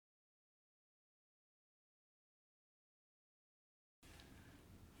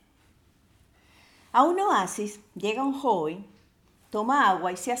A un oasis llega un joven, toma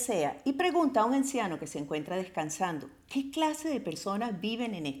agua y se asea y pregunta a un anciano que se encuentra descansando, ¿qué clase de personas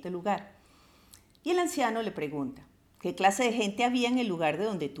viven en este lugar? Y el anciano le pregunta, ¿qué clase de gente había en el lugar de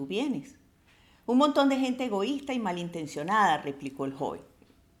donde tú vienes? Un montón de gente egoísta y malintencionada, replicó el joven.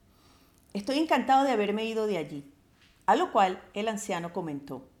 Estoy encantado de haberme ido de allí. A lo cual el anciano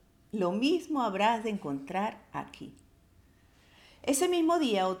comentó, lo mismo habrás de encontrar aquí. Ese mismo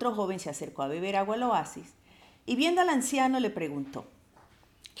día otro joven se acercó a beber agua al oasis y viendo al anciano le preguntó,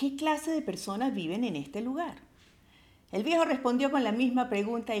 ¿qué clase de personas viven en este lugar? El viejo respondió con la misma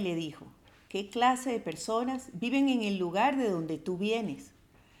pregunta y le dijo, ¿qué clase de personas viven en el lugar de donde tú vienes?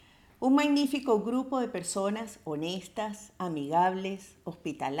 Un magnífico grupo de personas honestas, amigables,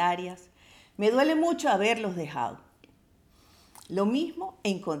 hospitalarias. Me duele mucho haberlos dejado. Lo mismo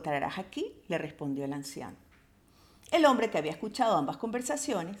encontrarás aquí, le respondió el anciano. El hombre que había escuchado ambas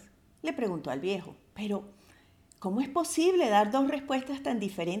conversaciones le preguntó al viejo, pero ¿cómo es posible dar dos respuestas tan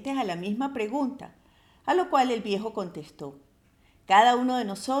diferentes a la misma pregunta? A lo cual el viejo contestó, cada uno de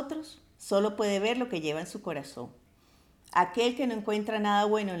nosotros solo puede ver lo que lleva en su corazón. Aquel que no encuentra nada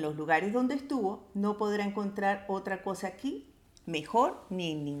bueno en los lugares donde estuvo, no podrá encontrar otra cosa aquí, mejor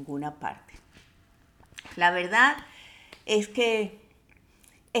ni en ninguna parte. La verdad es que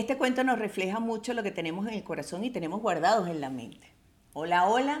este cuento nos refleja mucho lo que tenemos en el corazón y tenemos guardados en la mente. Hola,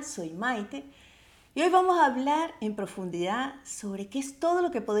 hola, soy Maite y hoy vamos a hablar en profundidad sobre qué es todo lo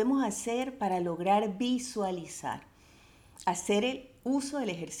que podemos hacer para lograr visualizar. Hacer el uso del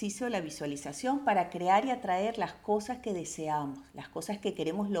ejercicio de la visualización para crear y atraer las cosas que deseamos, las cosas que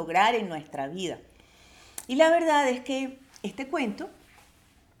queremos lograr en nuestra vida. Y la verdad es que este cuento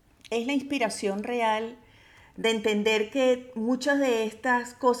es la inspiración real de entender que muchas de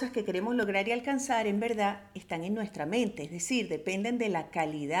estas cosas que queremos lograr y alcanzar en verdad están en nuestra mente, es decir, dependen de la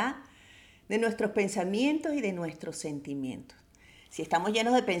calidad de nuestros pensamientos y de nuestros sentimientos. Si estamos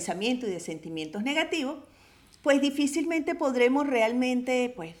llenos de pensamientos y de sentimientos negativos, pues difícilmente podremos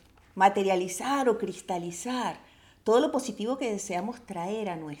realmente materializar o cristalizar todo lo positivo que deseamos traer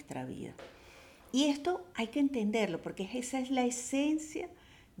a nuestra vida. Y esto hay que entenderlo porque esa es la esencia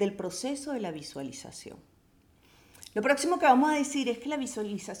del proceso de la visualización. Lo próximo que vamos a decir es que la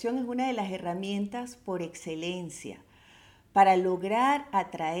visualización es una de las herramientas por excelencia para lograr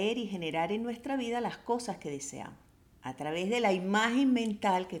atraer y generar en nuestra vida las cosas que deseamos. A través de la imagen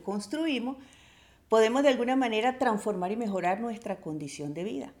mental que construimos, podemos de alguna manera transformar y mejorar nuestra condición de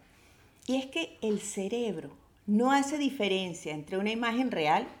vida. Y es que el cerebro no hace diferencia entre una imagen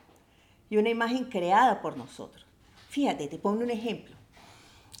real y una imagen creada por nosotros. Fíjate, te pongo un ejemplo.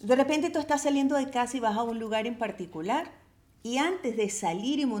 De repente tú estás saliendo de casa y vas a un lugar en particular y antes de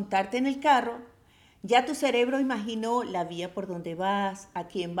salir y montarte en el carro, ya tu cerebro imaginó la vía por donde vas, a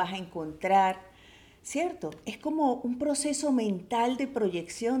quién vas a encontrar, ¿cierto? Es como un proceso mental de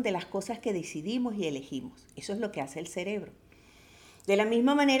proyección de las cosas que decidimos y elegimos. Eso es lo que hace el cerebro. De la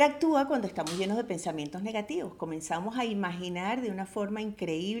misma manera actúa cuando estamos llenos de pensamientos negativos. Comenzamos a imaginar de una forma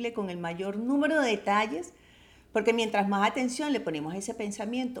increíble con el mayor número de detalles, porque mientras más atención le ponemos a ese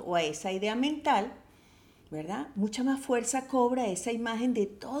pensamiento o a esa idea mental, ¿verdad? Mucha más fuerza cobra esa imagen de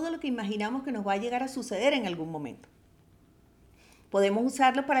todo lo que imaginamos que nos va a llegar a suceder en algún momento. Podemos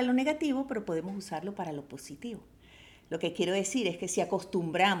usarlo para lo negativo, pero podemos usarlo para lo positivo. Lo que quiero decir es que si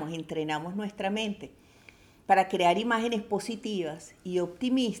acostumbramos, entrenamos nuestra mente para crear imágenes positivas y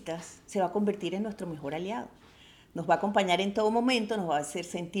optimistas, se va a convertir en nuestro mejor aliado. Nos va a acompañar en todo momento, nos va a hacer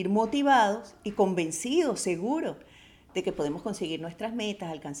sentir motivados y convencidos, seguros, de que podemos conseguir nuestras metas,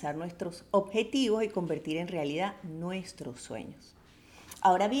 alcanzar nuestros objetivos y convertir en realidad nuestros sueños.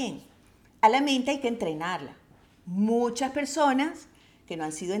 Ahora bien, a la mente hay que entrenarla. Muchas personas que no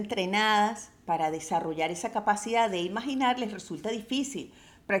han sido entrenadas para desarrollar esa capacidad de imaginar les resulta difícil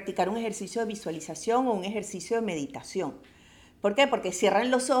practicar un ejercicio de visualización o un ejercicio de meditación. ¿Por qué? Porque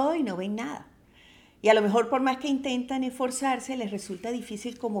cierran los ojos y no ven nada. Y a lo mejor por más que intentan esforzarse, les resulta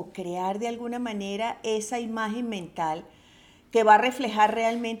difícil como crear de alguna manera esa imagen mental que va a reflejar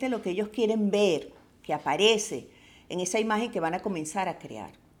realmente lo que ellos quieren ver, que aparece en esa imagen que van a comenzar a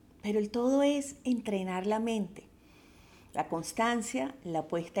crear. Pero el todo es entrenar la mente. La constancia, la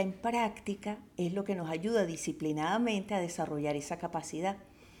puesta en práctica, es lo que nos ayuda disciplinadamente a desarrollar esa capacidad.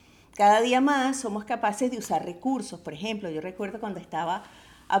 Cada día más somos capaces de usar recursos. Por ejemplo, yo recuerdo cuando estaba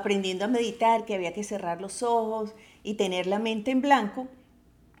aprendiendo a meditar que había que cerrar los ojos y tener la mente en blanco,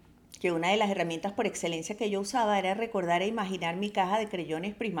 que una de las herramientas por excelencia que yo usaba era recordar e imaginar mi caja de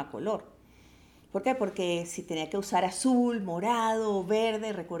creyones Prismacolor. ¿Por qué? Porque si tenía que usar azul, morado o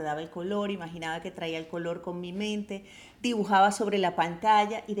verde, recordaba el color, imaginaba que traía el color con mi mente, dibujaba sobre la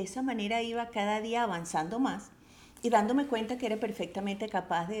pantalla y de esa manera iba cada día avanzando más y dándome cuenta que era perfectamente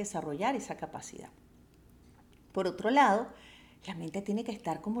capaz de desarrollar esa capacidad. Por otro lado, la mente tiene que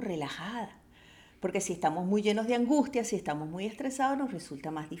estar como relajada, porque si estamos muy llenos de angustia, si estamos muy estresados, nos resulta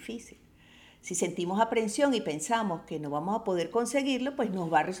más difícil. Si sentimos aprensión y pensamos que no vamos a poder conseguirlo, pues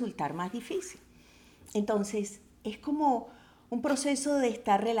nos va a resultar más difícil. Entonces, es como un proceso de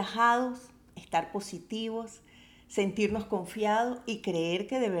estar relajados, estar positivos, sentirnos confiados y creer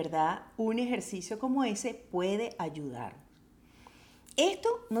que de verdad un ejercicio como ese puede ayudar. Esto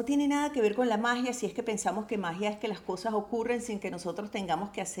no tiene nada que ver con la magia, si es que pensamos que magia es que las cosas ocurren sin que nosotros tengamos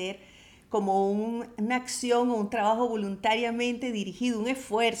que hacer como una acción o un trabajo voluntariamente dirigido, un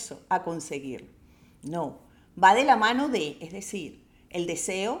esfuerzo a conseguirlo. No, va de la mano de, es decir, el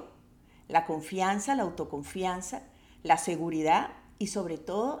deseo, la confianza, la autoconfianza, la seguridad y sobre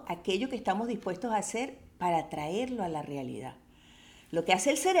todo aquello que estamos dispuestos a hacer para traerlo a la realidad. Lo que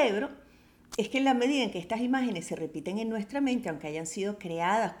hace el cerebro es que en la medida en que estas imágenes se repiten en nuestra mente, aunque hayan sido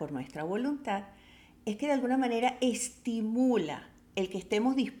creadas por nuestra voluntad, es que de alguna manera estimula el que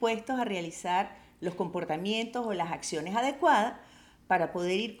estemos dispuestos a realizar los comportamientos o las acciones adecuadas para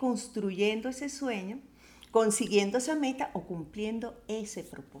poder ir construyendo ese sueño, consiguiendo esa meta o cumpliendo ese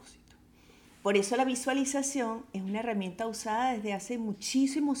propósito. Por eso la visualización es una herramienta usada desde hace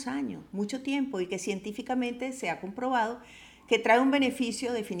muchísimos años, mucho tiempo, y que científicamente se ha comprobado que trae un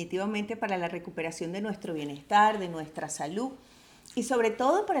beneficio definitivamente para la recuperación de nuestro bienestar, de nuestra salud y sobre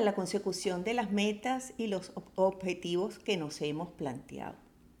todo para la consecución de las metas y los objetivos que nos hemos planteado.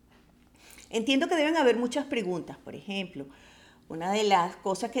 Entiendo que deben haber muchas preguntas. Por ejemplo, una de las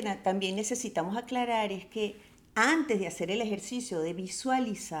cosas que también necesitamos aclarar es que antes de hacer el ejercicio de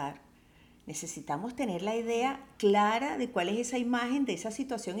visualizar, necesitamos tener la idea clara de cuál es esa imagen de esa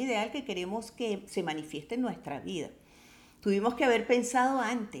situación ideal que queremos que se manifieste en nuestra vida. Tuvimos que haber pensado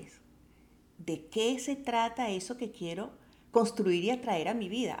antes de qué se trata eso que quiero construir y atraer a mi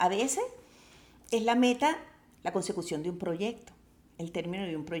vida. A veces es la meta, la consecución de un proyecto, el término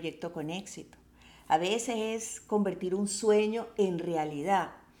de un proyecto con éxito. A veces es convertir un sueño en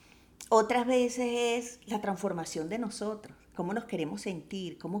realidad. Otras veces es la transformación de nosotros, cómo nos queremos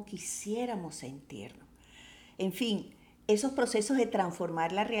sentir, cómo quisiéramos sentirnos. En fin, esos procesos de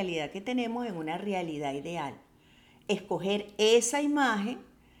transformar la realidad que tenemos en una realidad ideal. Escoger esa imagen,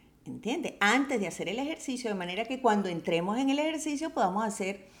 ¿entiendes? Antes de hacer el ejercicio, de manera que cuando entremos en el ejercicio podamos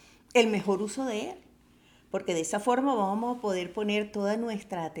hacer el mejor uso de él. Porque de esa forma vamos a poder poner toda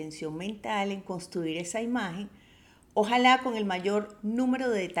nuestra atención mental en construir esa imagen, ojalá con el mayor número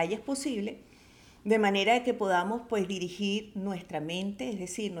de detalles posible, de manera que podamos pues dirigir nuestra mente, es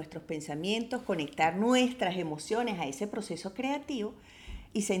decir, nuestros pensamientos, conectar nuestras emociones a ese proceso creativo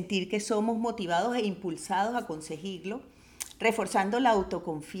y sentir que somos motivados e impulsados a conseguirlo, reforzando la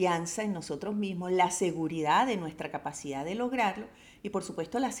autoconfianza en nosotros mismos, la seguridad de nuestra capacidad de lograrlo y por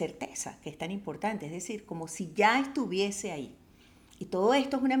supuesto la certeza, que es tan importante, es decir, como si ya estuviese ahí. Y todo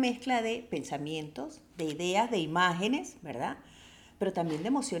esto es una mezcla de pensamientos, de ideas, de imágenes, ¿verdad? Pero también de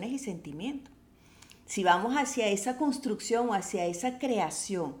emociones y sentimientos. Si vamos hacia esa construcción o hacia esa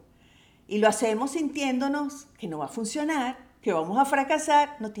creación y lo hacemos sintiéndonos que no va a funcionar, que vamos a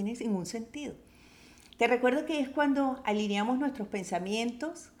fracasar, no tiene ningún sentido. Te recuerdo que es cuando alineamos nuestros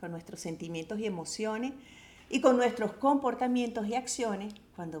pensamientos con nuestros sentimientos y emociones y con nuestros comportamientos y acciones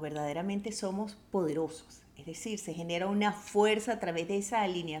cuando verdaderamente somos poderosos. Es decir, se genera una fuerza a través de esa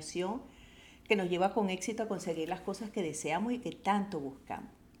alineación que nos lleva con éxito a conseguir las cosas que deseamos y que tanto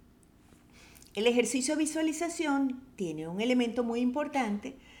buscamos. El ejercicio de visualización tiene un elemento muy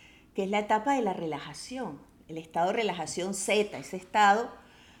importante que es la etapa de la relajación, el estado de relajación Z, ese estado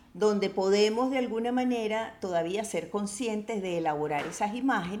donde podemos de alguna manera todavía ser conscientes de elaborar esas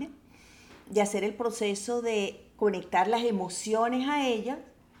imágenes, de hacer el proceso de conectar las emociones a ellas,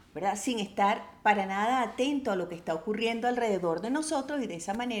 ¿verdad? Sin estar para nada atento a lo que está ocurriendo alrededor de nosotros y de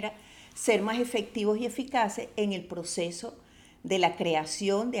esa manera ser más efectivos y eficaces en el proceso de la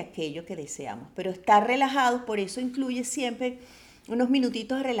creación de aquello que deseamos. Pero estar relajados, por eso incluye siempre unos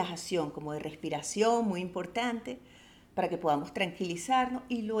minutitos de relajación, como de respiración, muy importante, para que podamos tranquilizarnos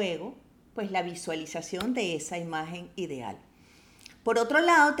y luego, pues la visualización de esa imagen ideal. Por otro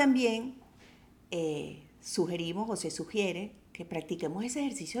lado, también sugerimos o se sugiere que practiquemos ese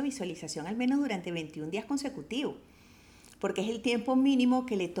ejercicio de visualización al menos durante 21 días consecutivos, porque es el tiempo mínimo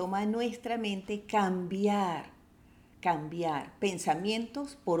que le toma a nuestra mente cambiar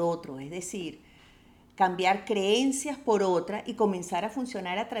pensamientos por otros, es decir, cambiar creencias por otras y comenzar a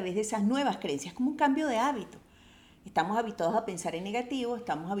funcionar a través de esas nuevas creencias, como un cambio de hábito. Estamos habituados a pensar en negativo,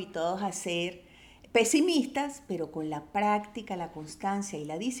 estamos habituados a ser pesimistas, pero con la práctica, la constancia y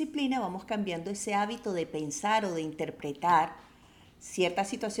la disciplina vamos cambiando ese hábito de pensar o de interpretar ciertas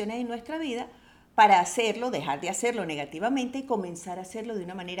situaciones en nuestra vida para hacerlo, dejar de hacerlo negativamente y comenzar a hacerlo de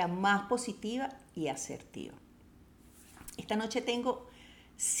una manera más positiva y asertiva. Esta noche tengo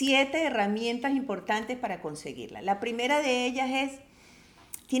 7 herramientas importantes para conseguirla. La primera de ellas es,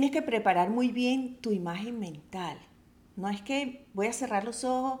 tienes que preparar muy bien tu imagen mental. No es que voy a cerrar los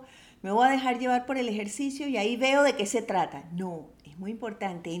ojos, me voy a dejar llevar por el ejercicio y ahí veo de qué se trata. No, es muy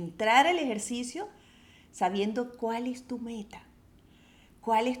importante entrar al ejercicio sabiendo cuál es tu meta,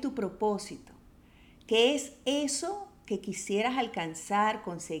 cuál es tu propósito, qué es eso que quisieras alcanzar,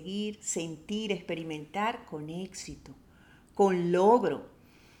 conseguir, sentir, experimentar con éxito, con logro,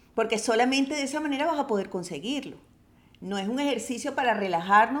 porque solamente de esa manera vas a poder conseguirlo. No es un ejercicio para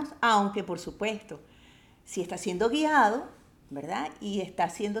relajarnos, aunque por supuesto, si estás siendo guiado, ¿verdad? Y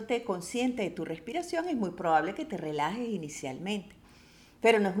estás haciéndote consciente de tu respiración, es muy probable que te relajes inicialmente.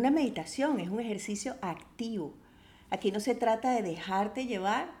 Pero no es una meditación, es un ejercicio activo. Aquí no se trata de dejarte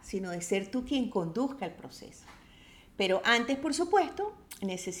llevar, sino de ser tú quien conduzca el proceso. Pero antes, por supuesto,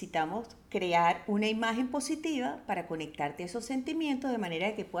 necesitamos crear una imagen positiva para conectarte a esos sentimientos de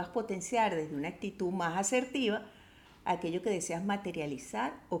manera que puedas potenciar desde una actitud más asertiva aquello que deseas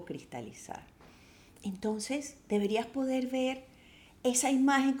materializar o cristalizar. Entonces, deberías poder ver esa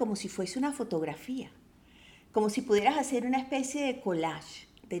imagen como si fuese una fotografía, como si pudieras hacer una especie de collage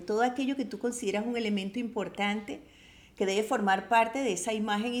de todo aquello que tú consideras un elemento importante que debe formar parte de esa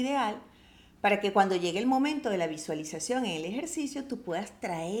imagen ideal para que cuando llegue el momento de la visualización en el ejercicio tú puedas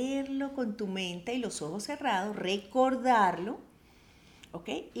traerlo con tu mente y los ojos cerrados, recordarlo, ¿ok?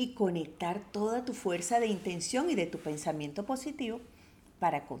 Y conectar toda tu fuerza de intención y de tu pensamiento positivo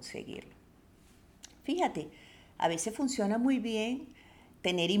para conseguirlo. Fíjate, a veces funciona muy bien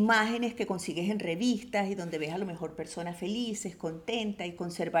tener imágenes que consigues en revistas y donde ves a lo mejor personas felices, contentas y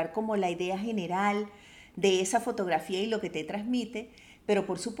conservar como la idea general de esa fotografía y lo que te transmite. Pero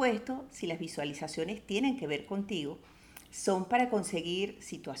por supuesto, si las visualizaciones tienen que ver contigo, son para conseguir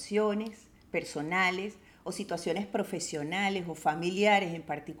situaciones personales o situaciones profesionales o familiares en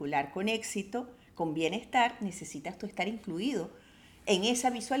particular con éxito, con bienestar, necesitas tú estar incluido en esa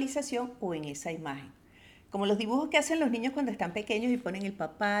visualización o en esa imagen. Como los dibujos que hacen los niños cuando están pequeños y ponen el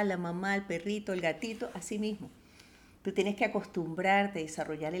papá, la mamá, el perrito, el gatito, así mismo. Tú tienes que acostumbrarte,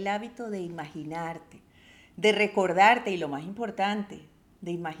 desarrollar el hábito de imaginarte, de recordarte y lo más importante,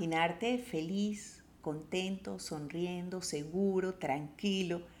 de imaginarte feliz, contento, sonriendo, seguro,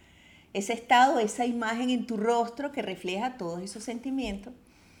 tranquilo. Ese estado, esa imagen en tu rostro que refleja todos esos sentimientos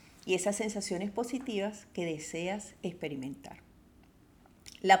y esas sensaciones positivas que deseas experimentar.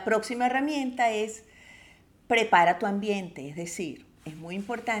 La próxima herramienta es prepara tu ambiente, es decir, es muy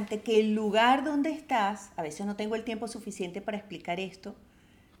importante que el lugar donde estás, a veces no tengo el tiempo suficiente para explicar esto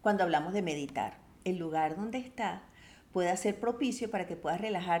cuando hablamos de meditar, el lugar donde estás pueda ser propicio para que puedas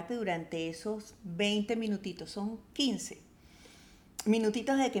relajarte durante esos 20 minutitos, son 15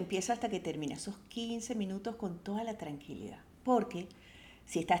 minutitos desde que empieza hasta que termina, esos 15 minutos con toda la tranquilidad, porque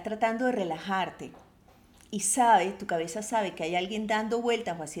si estás tratando de relajarte y sabes, tu cabeza sabe que hay alguien dando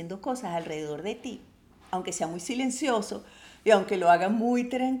vueltas o haciendo cosas alrededor de ti, aunque sea muy silencioso y aunque lo haga muy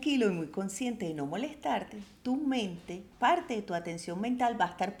tranquilo y muy consciente de no molestarte, tu mente, parte de tu atención mental va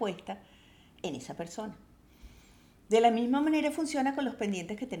a estar puesta en esa persona. De la misma manera funciona con los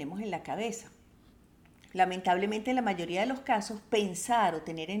pendientes que tenemos en la cabeza. Lamentablemente, en la mayoría de los casos, pensar o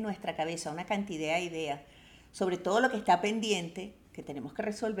tener en nuestra cabeza una cantidad de ideas sobre todo lo que está pendiente, que tenemos que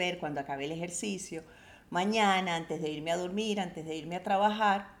resolver cuando acabe el ejercicio, mañana, antes de irme a dormir, antes de irme a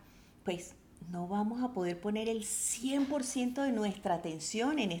trabajar, pues no vamos a poder poner el 100% de nuestra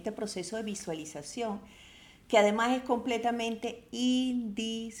atención en este proceso de visualización, que además es completamente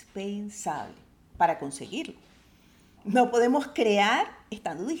indispensable para conseguirlo. No podemos crear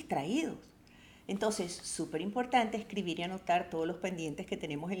estando distraídos. Entonces, súper importante escribir y anotar todos los pendientes que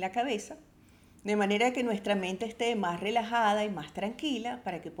tenemos en la cabeza, de manera que nuestra mente esté más relajada y más tranquila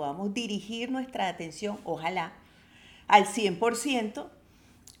para que podamos dirigir nuestra atención, ojalá, al 100%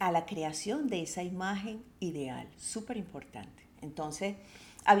 a la creación de esa imagen ideal. Súper importante. Entonces,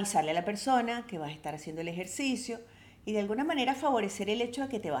 avisarle a la persona que vas a estar haciendo el ejercicio y de alguna manera favorecer el hecho de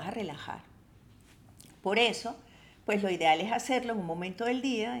que te vas a relajar. Por eso, pues lo ideal es hacerlo en un momento del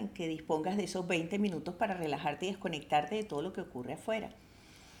día en que dispongas de esos 20 minutos para relajarte y desconectarte de todo lo que ocurre afuera.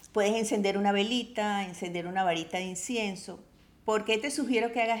 Puedes encender una velita, encender una varita de incienso, ¿Por qué te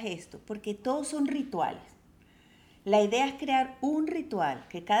sugiero que hagas esto? Porque todos son rituales. La idea es crear un ritual,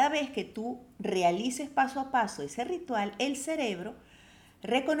 que cada vez que tú realices paso a paso ese ritual, el cerebro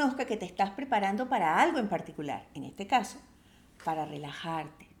reconozca que te estás preparando para algo en particular. En este caso, para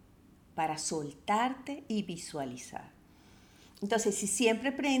relajarte, para soltarte y visualizar. Entonces, si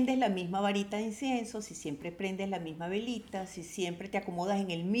siempre prendes la misma varita de incienso, si siempre prendes la misma velita, si siempre te acomodas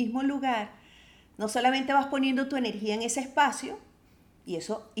en el mismo lugar, no solamente vas poniendo tu energía en ese espacio, y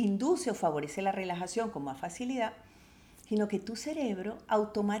eso induce o favorece la relajación con más facilidad, sino que tu cerebro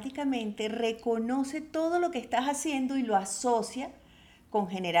automáticamente reconoce todo lo que estás haciendo y lo asocia con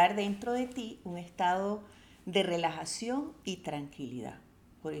generar dentro de ti un estado de relajación y tranquilidad.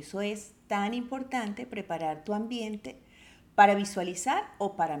 Por eso es tan importante preparar tu ambiente para visualizar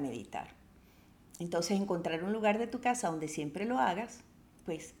o para meditar. Entonces, encontrar un lugar de tu casa donde siempre lo hagas,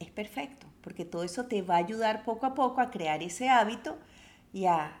 pues es perfecto, porque todo eso te va a ayudar poco a poco a crear ese hábito y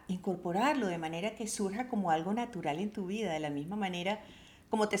a incorporarlo de manera que surja como algo natural en tu vida. De la misma manera,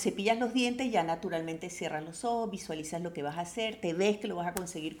 como te cepillas los dientes, ya naturalmente cierras los ojos, visualizas lo que vas a hacer, te ves que lo vas a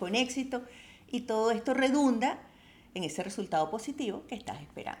conseguir con éxito y todo esto redunda en ese resultado positivo que estás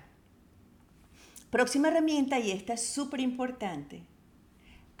esperando. Próxima herramienta, y esta es súper importante,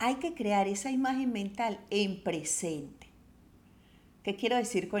 hay que crear esa imagen mental en presente. ¿Qué quiero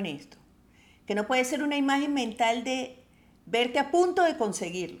decir con esto? Que no puede ser una imagen mental de verte a punto de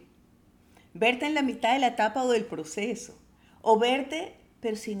conseguirlo, verte en la mitad de la etapa o del proceso, o verte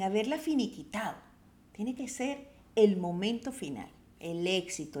pero sin haberla finiquitado. Tiene que ser el momento final, el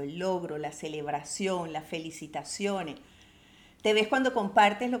éxito, el logro, la celebración, las felicitaciones. Te ves cuando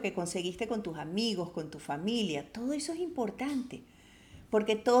compartes lo que conseguiste con tus amigos, con tu familia. Todo eso es importante,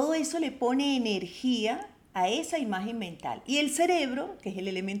 porque todo eso le pone energía a esa imagen mental. Y el cerebro, que es el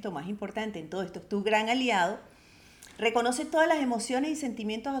elemento más importante en todo esto, es tu gran aliado, reconoce todas las emociones y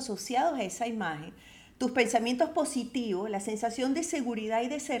sentimientos asociados a esa imagen, tus pensamientos positivos, la sensación de seguridad y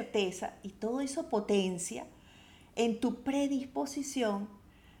de certeza, y todo eso potencia en tu predisposición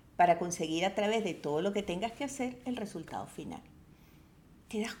para conseguir a través de todo lo que tengas que hacer el resultado final.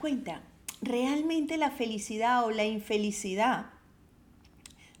 ¿Te das cuenta? Realmente la felicidad o la infelicidad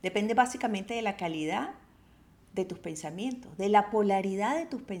depende básicamente de la calidad de tus pensamientos, de la polaridad de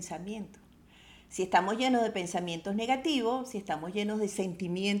tus pensamientos. Si estamos llenos de pensamientos negativos, si estamos llenos de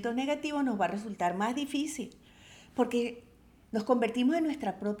sentimientos negativos, nos va a resultar más difícil, porque nos convertimos en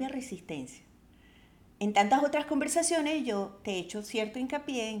nuestra propia resistencia. En tantas otras conversaciones yo te he hecho cierto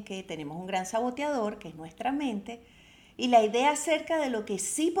hincapié en que tenemos un gran saboteador, que es nuestra mente, y la idea acerca de lo que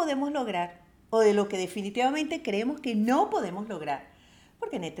sí podemos lograr o de lo que definitivamente creemos que no podemos lograr,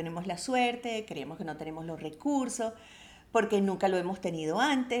 porque no tenemos la suerte, creemos que no tenemos los recursos, porque nunca lo hemos tenido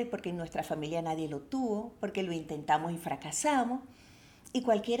antes, porque en nuestra familia nadie lo tuvo, porque lo intentamos y fracasamos. Y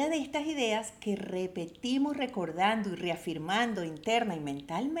cualquiera de estas ideas que repetimos recordando y reafirmando interna y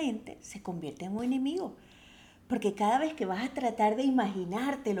mentalmente se convierte en un enemigo. Porque cada vez que vas a tratar de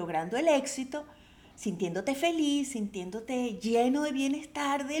imaginarte logrando el éxito, sintiéndote feliz, sintiéndote lleno de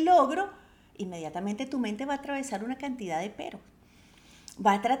bienestar, de logro, inmediatamente tu mente va a atravesar una cantidad de peros.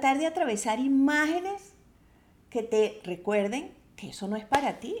 Va a tratar de atravesar imágenes que te recuerden que eso no es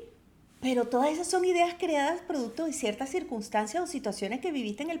para ti. Pero todas esas son ideas creadas producto de ciertas circunstancias o situaciones que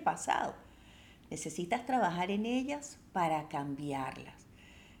viviste en el pasado. Necesitas trabajar en ellas para cambiarlas.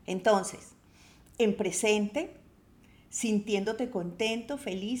 Entonces, en presente, sintiéndote contento,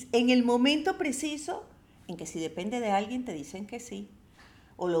 feliz, en el momento preciso en que si depende de alguien te dicen que sí,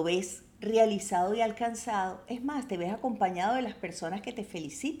 o lo ves realizado y alcanzado, es más, te ves acompañado de las personas que te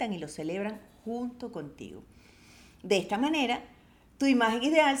felicitan y lo celebran junto contigo. De esta manera, tu imagen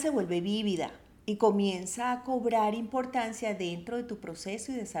ideal se vuelve vívida y comienza a cobrar importancia dentro de tu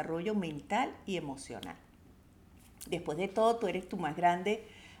proceso y desarrollo mental y emocional. Después de todo, tú eres tu más grande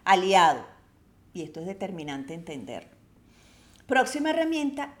aliado y esto es determinante entenderlo. Próxima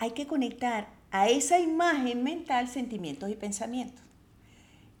herramienta, hay que conectar a esa imagen mental sentimientos y pensamientos.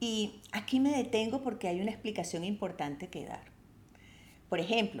 Y aquí me detengo porque hay una explicación importante que dar. Por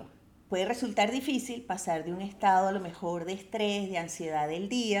ejemplo, puede resultar difícil pasar de un estado a lo mejor de estrés, de ansiedad del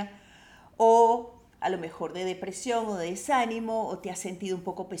día, o a lo mejor de depresión o de desánimo, o te has sentido un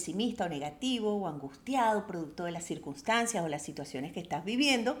poco pesimista o negativo o angustiado producto de las circunstancias o las situaciones que estás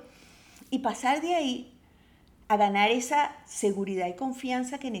viviendo, y pasar de ahí a ganar esa seguridad y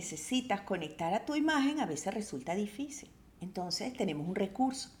confianza que necesitas conectar a tu imagen a veces resulta difícil. Entonces tenemos un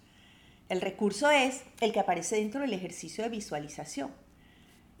recurso. El recurso es el que aparece dentro del ejercicio de visualización.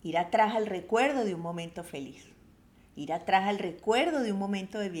 Ir atrás al recuerdo de un momento feliz. Ir atrás al recuerdo de un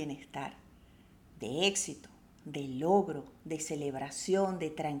momento de bienestar, de éxito, de logro, de celebración, de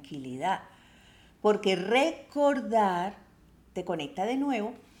tranquilidad. Porque recordar te conecta de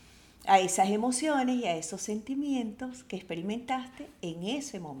nuevo a esas emociones y a esos sentimientos que experimentaste en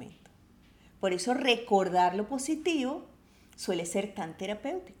ese momento. Por eso recordar lo positivo suele ser tan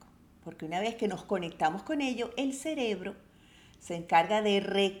terapéutico, porque una vez que nos conectamos con ello, el cerebro se encarga de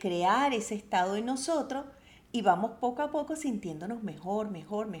recrear ese estado en nosotros y vamos poco a poco sintiéndonos mejor,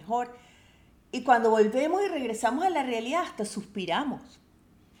 mejor, mejor. Y cuando volvemos y regresamos a la realidad, hasta suspiramos.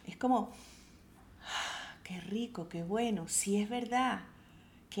 Es como, qué rico, qué bueno, sí es verdad.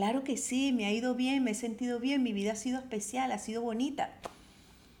 Claro que sí, me ha ido bien, me he sentido bien, mi vida ha sido especial, ha sido bonita.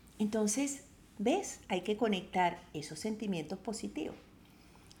 Entonces, ¿ves? Hay que conectar esos sentimientos positivos.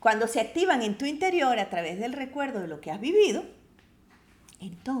 Cuando se activan en tu interior a través del recuerdo de lo que has vivido,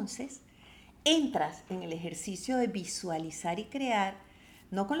 entonces entras en el ejercicio de visualizar y crear,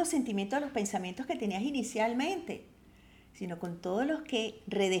 no con los sentimientos o los pensamientos que tenías inicialmente, sino con todos los que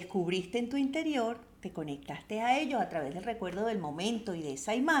redescubriste en tu interior, te conectaste a ellos a través del recuerdo del momento y de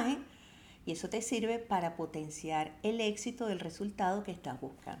esa imagen, y eso te sirve para potenciar el éxito del resultado que estás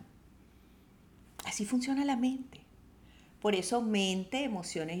buscando. Así funciona la mente. Por eso mente,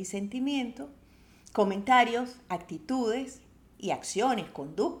 emociones y sentimientos, comentarios, actitudes y acciones,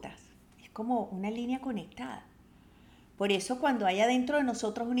 conductas. Es como una línea conectada. Por eso cuando hay adentro de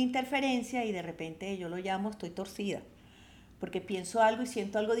nosotros una interferencia y de repente yo lo llamo estoy torcida, porque pienso algo y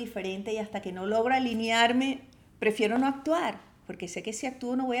siento algo diferente y hasta que no logro alinearme, prefiero no actuar, porque sé que si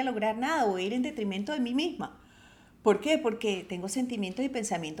actúo no voy a lograr nada, voy a ir en detrimento de mí misma. ¿Por qué? Porque tengo sentimientos y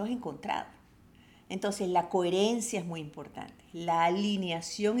pensamientos encontrados. Entonces la coherencia es muy importante, la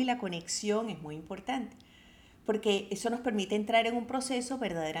alineación y la conexión es muy importante, porque eso nos permite entrar en un proceso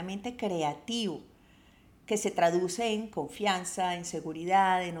verdaderamente creativo, que se traduce en confianza, en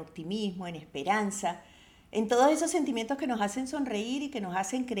seguridad, en optimismo, en esperanza, en todos esos sentimientos que nos hacen sonreír y que nos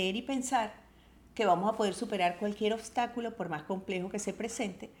hacen creer y pensar que vamos a poder superar cualquier obstáculo por más complejo que se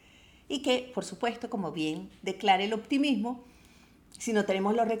presente y que, por supuesto, como bien declara el optimismo, si no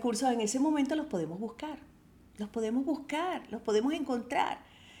tenemos los recursos en ese momento los podemos buscar, los podemos encontrar.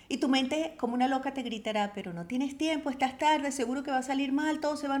 Y tu mente como una loca te gritará, pero no tienes tiempo, estás tarde, seguro que va a salir mal,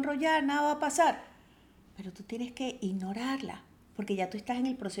 todo se va a enrollar, nada va a pasar. Pero tú tienes que ignorarla, porque ya tú estás en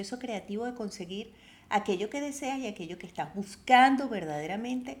el proceso creativo de conseguir aquello que deseas y aquello que estás buscando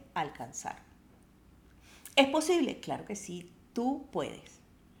verdaderamente alcanzar. ¿Es posible? Claro que sí, tú puedes.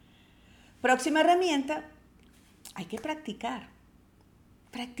 Próxima herramienta, hay que practicar.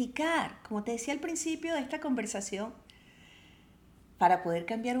 Practicar, como te decía al principio de esta conversación, para poder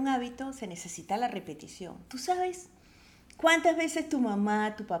cambiar un hábito se necesita la repetición. ¿Tú sabes cuántas veces tu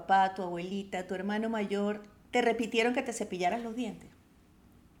mamá, tu papá, tu abuelita, tu hermano mayor te repitieron que te cepillaras los dientes?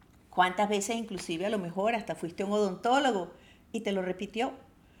 ¿Cuántas veces inclusive a lo mejor hasta fuiste a un odontólogo y te lo repitió?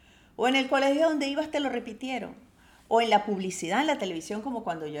 O en el colegio donde ibas te lo repitieron. O en la publicidad, en la televisión, como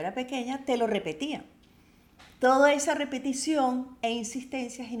cuando yo era pequeña, te lo repetían. Toda esa repetición e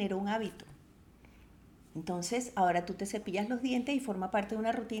insistencia generó un hábito. Entonces, ahora tú te cepillas los dientes y forma parte de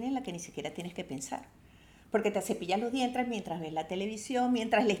una rutina en la que ni siquiera tienes que pensar. Porque te cepillas los dientes mientras ves la televisión,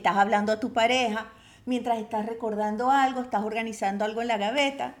 mientras le estás hablando a tu pareja, mientras estás recordando algo, estás organizando algo en la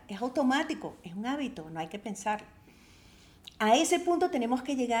gaveta. Es automático, es un hábito, no hay que pensar. A ese punto tenemos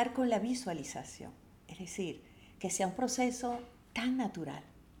que llegar con la visualización. Es decir, que sea un proceso tan natural,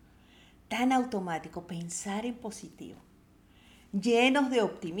 tan automático, pensar en positivo, llenos de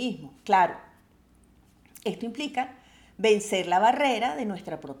optimismo. Claro, esto implica vencer la barrera de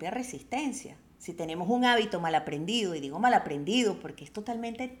nuestra propia resistencia. Si tenemos un hábito mal aprendido, y digo mal aprendido porque es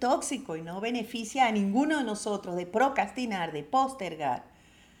totalmente tóxico y no beneficia a ninguno de nosotros, de procrastinar, de postergar,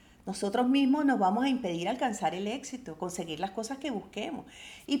 nosotros mismos nos vamos a impedir alcanzar el éxito, conseguir las cosas que busquemos.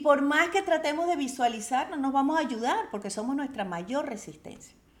 Y por más que tratemos de visualizar, no nos vamos a ayudar porque somos nuestra mayor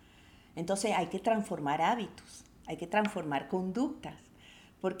resistencia. Entonces hay que transformar hábitos, hay que transformar conductas,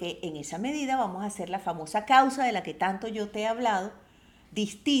 porque en esa medida vamos a hacer la famosa causa de la que tanto yo te he hablado,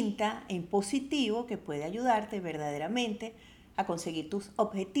 distinta en positivo, que puede ayudarte verdaderamente a conseguir tus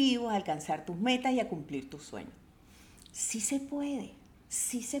objetivos, a alcanzar tus metas y a cumplir tus sueños. Sí se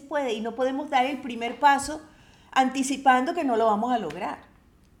puede y no podemos dar el primer paso anticipando que no lo vamos a lograr.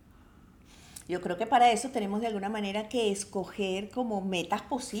 Yo creo que para eso tenemos de alguna manera que escoger como metas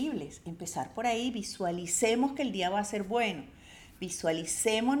posibles, empezar por ahí, visualicemos que el día va a ser bueno,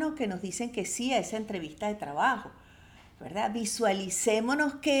 visualicémonos que nos dicen que sí a esa entrevista de trabajo, ¿verdad?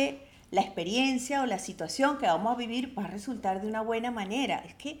 Visualicémonos que la experiencia o la situación que vamos a vivir va a resultar de una buena manera.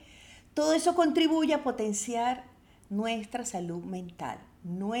 Es que todo eso contribuye a potenciar nuestra salud mental,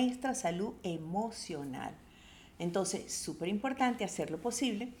 nuestra salud emocional. Entonces, súper importante hacer lo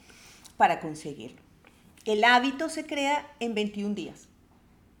posible para conseguirlo. El hábito se crea en 21 días.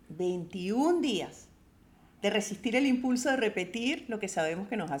 21 días de resistir el impulso de repetir lo que sabemos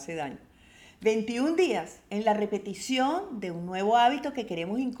que nos hace daño. 21 días en la repetición de un nuevo hábito que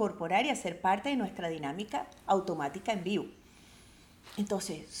queremos incorporar y hacer parte de nuestra dinámica automática en vivo.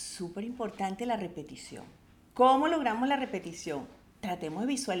 Entonces, súper importante la repetición. ¿Cómo logramos la repetición? Tratemos de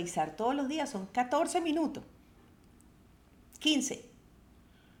visualizar todos los días, son 14 minutos. 15.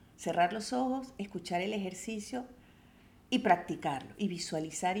 Cerrar los ojos, escuchar el ejercicio y practicarlo. Y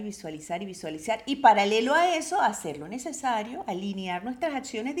visualizar y visualizar y visualizar. Y paralelo a eso, hacer lo necesario, alinear nuestras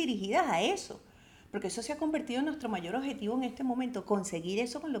acciones dirigidas a eso. Porque eso se ha convertido en nuestro mayor objetivo en este momento, conseguir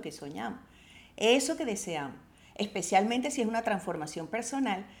eso con lo que soñamos. Eso que deseamos. Especialmente si es una transformación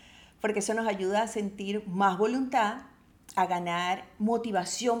personal, porque eso nos ayuda a sentir más voluntad, a ganar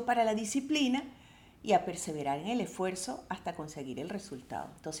motivación para la disciplina y a perseverar en el esfuerzo hasta conseguir el resultado.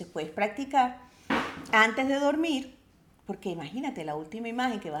 Entonces puedes practicar antes de dormir, porque imagínate, la última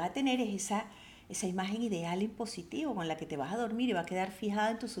imagen que vas a tener es esa imagen ideal y positiva con la que te vas a dormir y va a quedar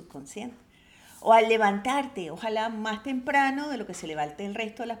fijada en tu subconsciente. O al levantarte, ojalá más temprano de lo que se levante el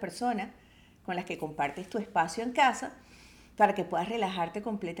resto de las personas con las que compartes tu espacio en casa, para que puedas relajarte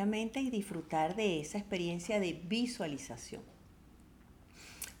completamente y disfrutar de esa experiencia de visualización.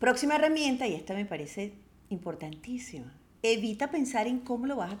 Próxima herramienta, y esta me parece importantísima, evita pensar en cómo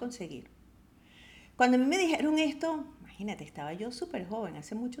lo vas a conseguir. Cuando a mí me dijeron esto, imagínate, estaba yo súper joven,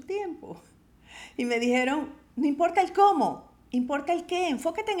 hace mucho tiempo, y me dijeron, no importa el cómo, importa el qué,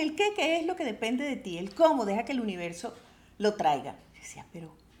 enfócate en el qué, que es lo que depende de ti, el cómo, deja que el universo lo traiga. Yo decía,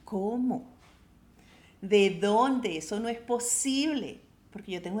 pero ¿cómo? ¿De dónde? Eso no es posible,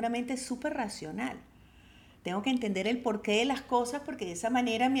 porque yo tengo una mente súper racional. Tengo que entender el porqué de las cosas porque de esa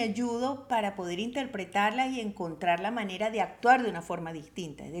manera me ayudo para poder interpretarlas y encontrar la manera de actuar de una forma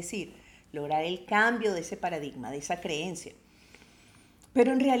distinta. Es decir, lograr el cambio de ese paradigma, de esa creencia.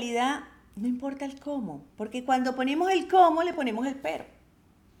 Pero en realidad no importa el cómo, porque cuando ponemos el cómo le ponemos el pero.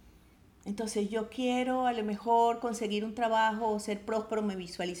 Entonces yo quiero a lo mejor conseguir un trabajo o ser próspero, me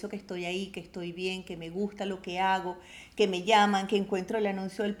visualizo que estoy ahí, que estoy bien, que me gusta lo que hago, que me llaman, que encuentro el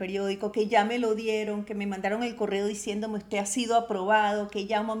anuncio del periódico, que ya me lo dieron, que me mandaron el correo diciéndome usted ha sido aprobado, que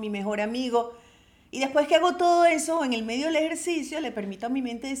llamo a mi mejor amigo. Y después que hago todo eso, en el medio del ejercicio, le permito a mi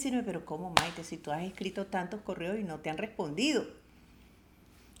mente decirme, pero ¿cómo, Maite, si tú has escrito tantos correos y no te han respondido?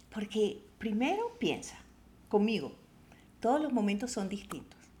 Porque primero piensa conmigo, todos los momentos son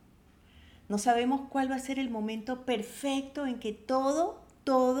distintos. No sabemos cuál va a ser el momento perfecto en que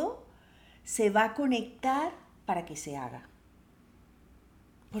todo se va a conectar para que se haga.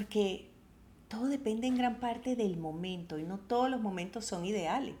 Porque todo depende en gran parte del momento y no todos los momentos son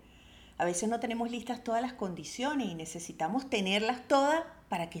ideales. A veces no tenemos listas todas las condiciones y necesitamos tenerlas todas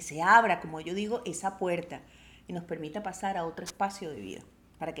para que se abra, como yo digo, esa puerta y nos permita pasar a otro espacio de vida,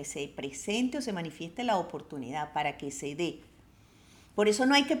 para que se presente o se manifieste la oportunidad, para que se dé. Por eso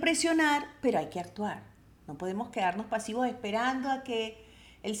no hay que presionar, pero hay que actuar. No podemos quedarnos pasivos esperando a que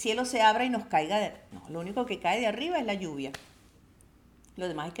el cielo se abra y nos caiga. No, lo único que cae de arriba es la lluvia. Lo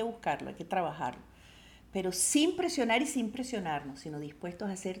demás hay que buscarlo, hay que trabajarlo. Pero sin presionar y sin presionarnos, sino dispuestos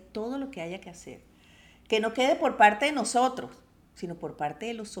a hacer todo lo que haya que hacer. Que no quede por parte de nosotros, sino por parte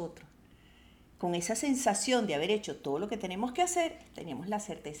de los otros. Con esa sensación de haber hecho todo lo que tenemos que hacer, tenemos la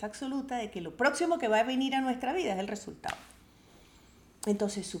certeza absoluta de que lo próximo que va a venir a nuestra vida es el resultado.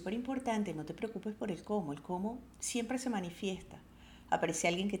 Entonces, súper importante, no te preocupes por el cómo siempre se manifiesta. Aparece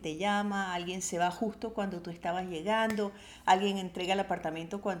alguien que te llama, alguien se va justo cuando tú estabas llegando, alguien entrega el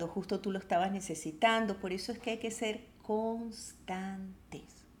apartamento cuando justo tú lo estabas necesitando. Por eso es que hay que ser constantes.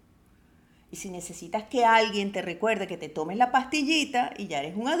 Y si necesitas que alguien te recuerde que te tomes la pastillita y ya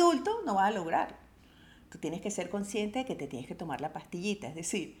eres un adulto, no vas a lograrlo. Tú tienes que ser consciente de que te tienes que tomar la pastillita, es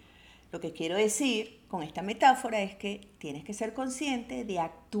decir, lo que quiero decir con esta metáfora es que tienes que ser consciente de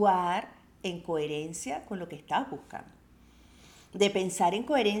actuar en coherencia con lo que estás buscando. De pensar en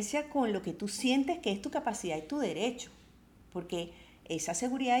coherencia con lo que tú sientes que es tu capacidad y tu derecho. Porque esa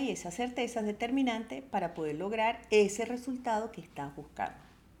seguridad y esa certeza es determinante para poder lograr ese resultado que estás buscando.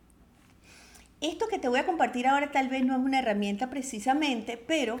 Esto que te voy a compartir ahora tal vez no es una herramienta precisamente,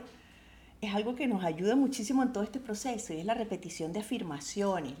 pero es algo que nos ayuda muchísimo en todo este proceso y es la repetición de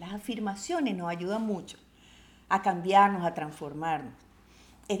afirmaciones. Las afirmaciones nos ayudan mucho a cambiarnos, a transformarnos.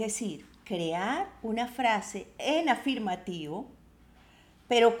 Es decir, crear una frase en afirmativo,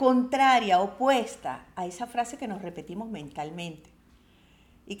 pero contraria, opuesta a esa frase que nos repetimos mentalmente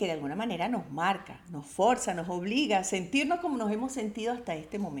y que de alguna manera nos marca, nos forza, nos obliga a sentirnos como nos hemos sentido hasta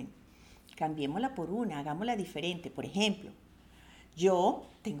este momento. cambiémosla por una, hagámosla diferente. Por ejemplo, yo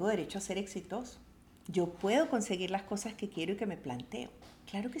tengo derecho a ser exitoso. Yo puedo conseguir las cosas que quiero y que me planteo.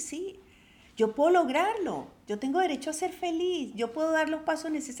 Claro que sí. Yo puedo lograrlo. Yo tengo derecho a ser feliz. Yo puedo dar los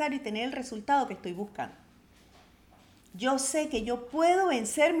pasos necesarios y tener el resultado que estoy buscando. Yo sé que yo puedo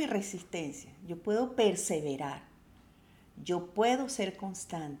vencer mi resistencia. Yo puedo perseverar. Yo puedo ser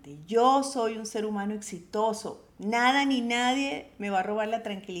constante. Yo soy un ser humano exitoso. Nada ni nadie me va a robar la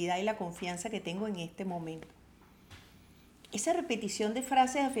tranquilidad y la confianza que tengo en este momento. Esa repetición de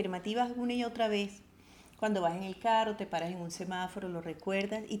frases afirmativas una y otra vez, cuando vas en el carro, te paras en un semáforo, lo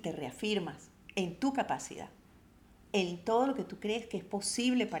recuerdas y te reafirmas en tu capacidad, en todo lo que tú crees que es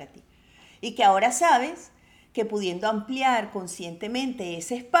posible para ti. Y que ahora sabes que pudiendo ampliar conscientemente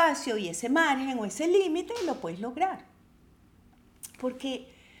ese espacio y ese margen o ese límite, lo puedes lograr. Porque,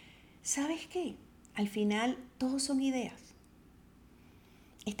 ¿sabes qué? Al final, todos son ideas.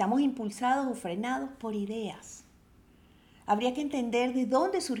 Estamos impulsados o frenados por ideas. Habría que entender de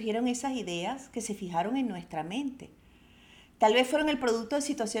dónde surgieron esas ideas que se fijaron en nuestra mente. Tal vez fueron el producto de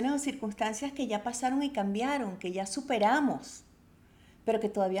situaciones o circunstancias que ya pasaron y cambiaron, que ya superamos, pero que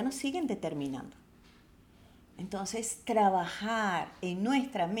todavía nos siguen determinando. Entonces, trabajar en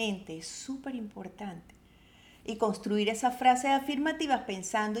nuestra mente es súper importante. Y construir esas frases afirmativas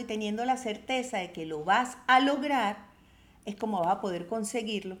pensando y teniendo la certeza de que lo vas a lograr es como vas a poder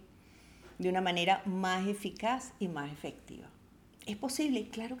conseguirlo de una manera más eficaz y más efectiva. ¿Es posible?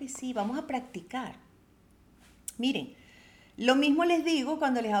 Claro que sí, vamos a practicar. Miren, lo mismo les digo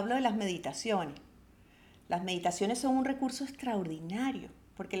cuando les hablo de las meditaciones. Las meditaciones son un recurso extraordinario,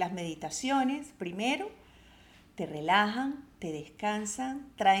 porque las meditaciones, primero, te relajan, te descansan,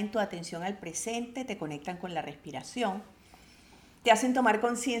 traen tu atención al presente, te conectan con la respiración, te hacen tomar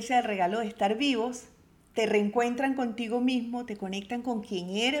conciencia del regalo de estar vivos, te reencuentran contigo mismo, te conectan con quien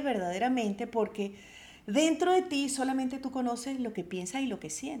eres verdaderamente, porque dentro de ti solamente tú conoces lo que piensas y lo que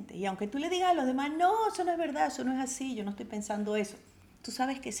sientes. Y aunque tú le digas a los demás, no, eso no es verdad, eso no es así, yo no estoy pensando eso, tú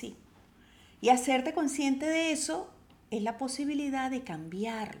sabes que sí. Y hacerte consciente de eso es la posibilidad de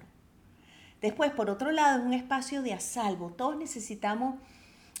cambiarlo. Después, por otro lado, es un espacio de a salvo. Todos necesitamos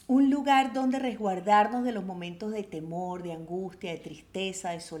un lugar donde resguardarnos de los momentos de temor, de angustia, de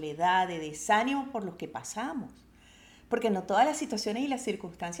tristeza, de soledad, de desánimo por los que pasamos. Porque no todas las situaciones y las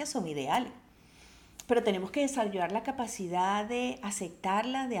circunstancias son ideales. Pero tenemos que desarrollar la capacidad de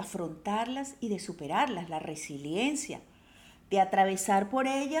aceptarlas, de afrontarlas y de superarlas, la resiliencia, de atravesar por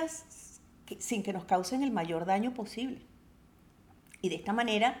ellas sin que nos causen el mayor daño posible. Y de esta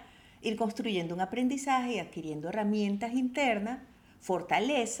manera ir construyendo un aprendizaje y adquiriendo herramientas internas,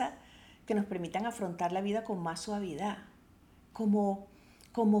 fortaleza, que nos permitan afrontar la vida con más suavidad, como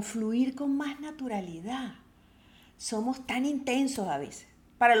fluir con más naturalidad. Somos tan intensos a veces,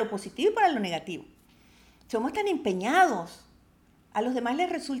 para lo positivo y para lo negativo. Somos tan empeñados. A los demás les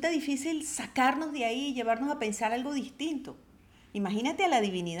resulta difícil sacarnos de ahí y llevarnos a pensar algo distinto. Imagínate a la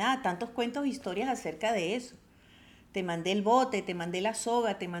divinidad, tantos cuentos e historias acerca de eso. Te mandé el bote, te mandé la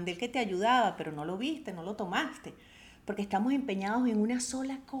soga, te mandé el que te ayudaba, pero no lo viste, no lo tomaste, porque estamos empeñados en una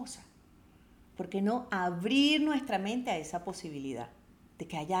sola cosa. ¿Por qué no abrir nuestra mente a esa posibilidad de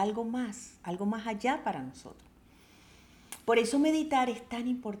que haya algo más allá para nosotros? Por eso meditar es tan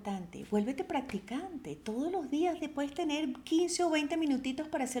importante. Vuélvete practicante. Todos los días puedes tener 15 o 20 minutitos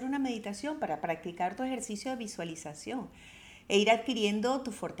para hacer una meditación, para practicar tu ejercicio de visualización e ir adquiriendo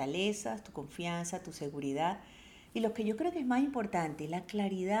tus fortalezas, tu confianza, tu seguridad. Y lo que yo creo que es más importante, la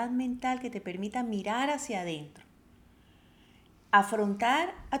claridad mental que te permita mirar hacia adentro,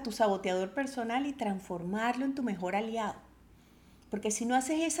 afrontar a tu saboteador personal y transformarlo en tu mejor aliado. Porque si no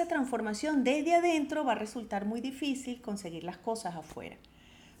haces esa transformación desde adentro, va a resultar muy difícil conseguir las cosas afuera.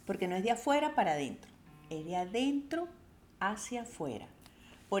 Porque no es de afuera para adentro, es de adentro hacia afuera.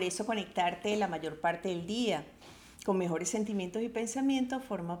 Por eso conectarte la mayor parte del día con mejores sentimientos y pensamientos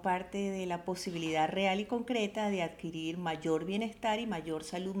forma parte de la posibilidad real y concreta de adquirir mayor bienestar y mayor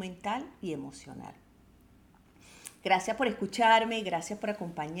salud mental y emocional. Gracias por escucharme, gracias por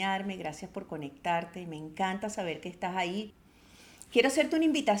acompañarme, gracias por conectarte. Me encanta saber que estás ahí. Quiero hacerte una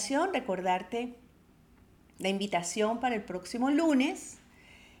invitación, recordarte la invitación para el próximo lunes.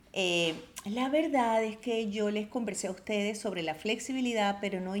 La verdad es que yo les conversé a ustedes sobre la flexibilidad,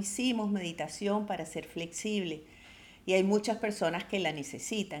 pero no hicimos meditación para ser flexible. Y hay muchas personas que la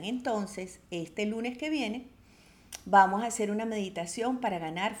necesitan. Entonces, este lunes que viene, vamos a hacer una meditación para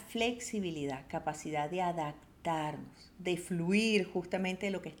ganar flexibilidad, capacidad de adaptarnos, de fluir justamente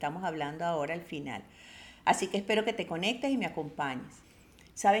de lo que estamos hablando ahora al final. Así que espero que te conectes y me acompañes.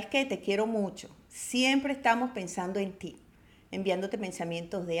 ¿Sabes qué? Te quiero mucho. Siempre estamos pensando en ti. enviándote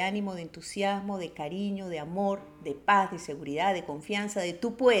pensamientos de ánimo, de entusiasmo, de cariño, de amor, de paz, de seguridad, de confianza, de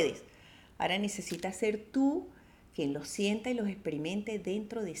tú puedes. Ahora necesitas ser tú quien los sienta y los experimente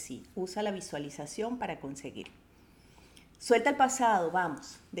dentro de sí. Usa la visualización para conseguirlo. Suelta el pasado,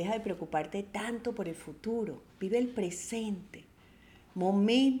 vamos. Deja de preocuparte tanto por el futuro. Vive el presente,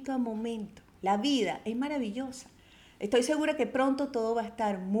 momento a momento. La vida es maravillosa. Estoy segura que pronto todo va a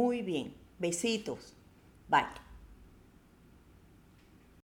estar muy bien. Besitos. Bye.